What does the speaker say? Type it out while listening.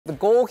The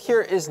goal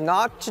here is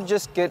not to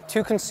just get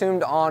too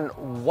consumed on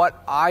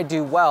what I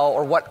do well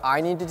or what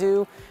I need to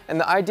do. And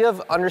the idea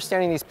of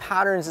understanding these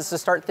patterns is to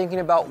start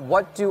thinking about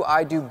what do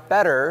I do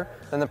better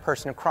than the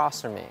person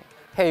across from me.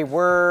 Hey,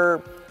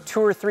 we're 2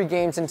 or 3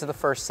 games into the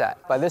first set.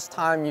 By this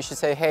time, you should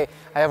say, hey,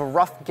 I have a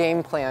rough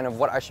game plan of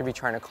what I should be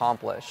trying to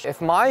accomplish. If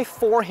my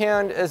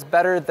forehand is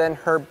better than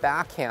her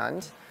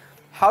backhand,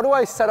 how do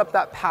I set up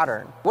that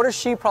pattern? What is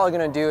she probably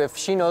gonna do if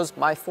she knows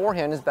my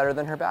forehand is better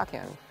than her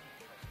backhand?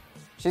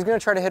 She's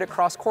gonna try to hit it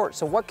cross court.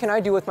 So what can I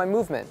do with my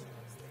movement?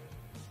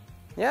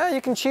 Yeah,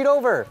 you can cheat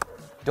over.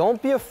 Don't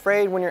be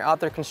afraid when you're out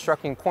there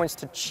constructing points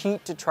to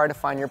cheat to try to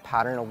find your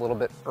pattern a little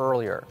bit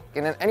earlier.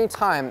 And at any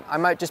time, I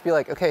might just be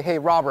like, okay, hey,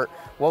 Robert,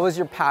 what was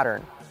your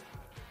pattern?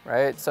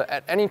 Right? So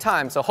at any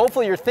time, so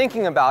hopefully you're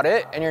thinking about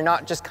it and you're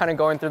not just kind of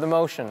going through the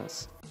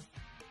motions.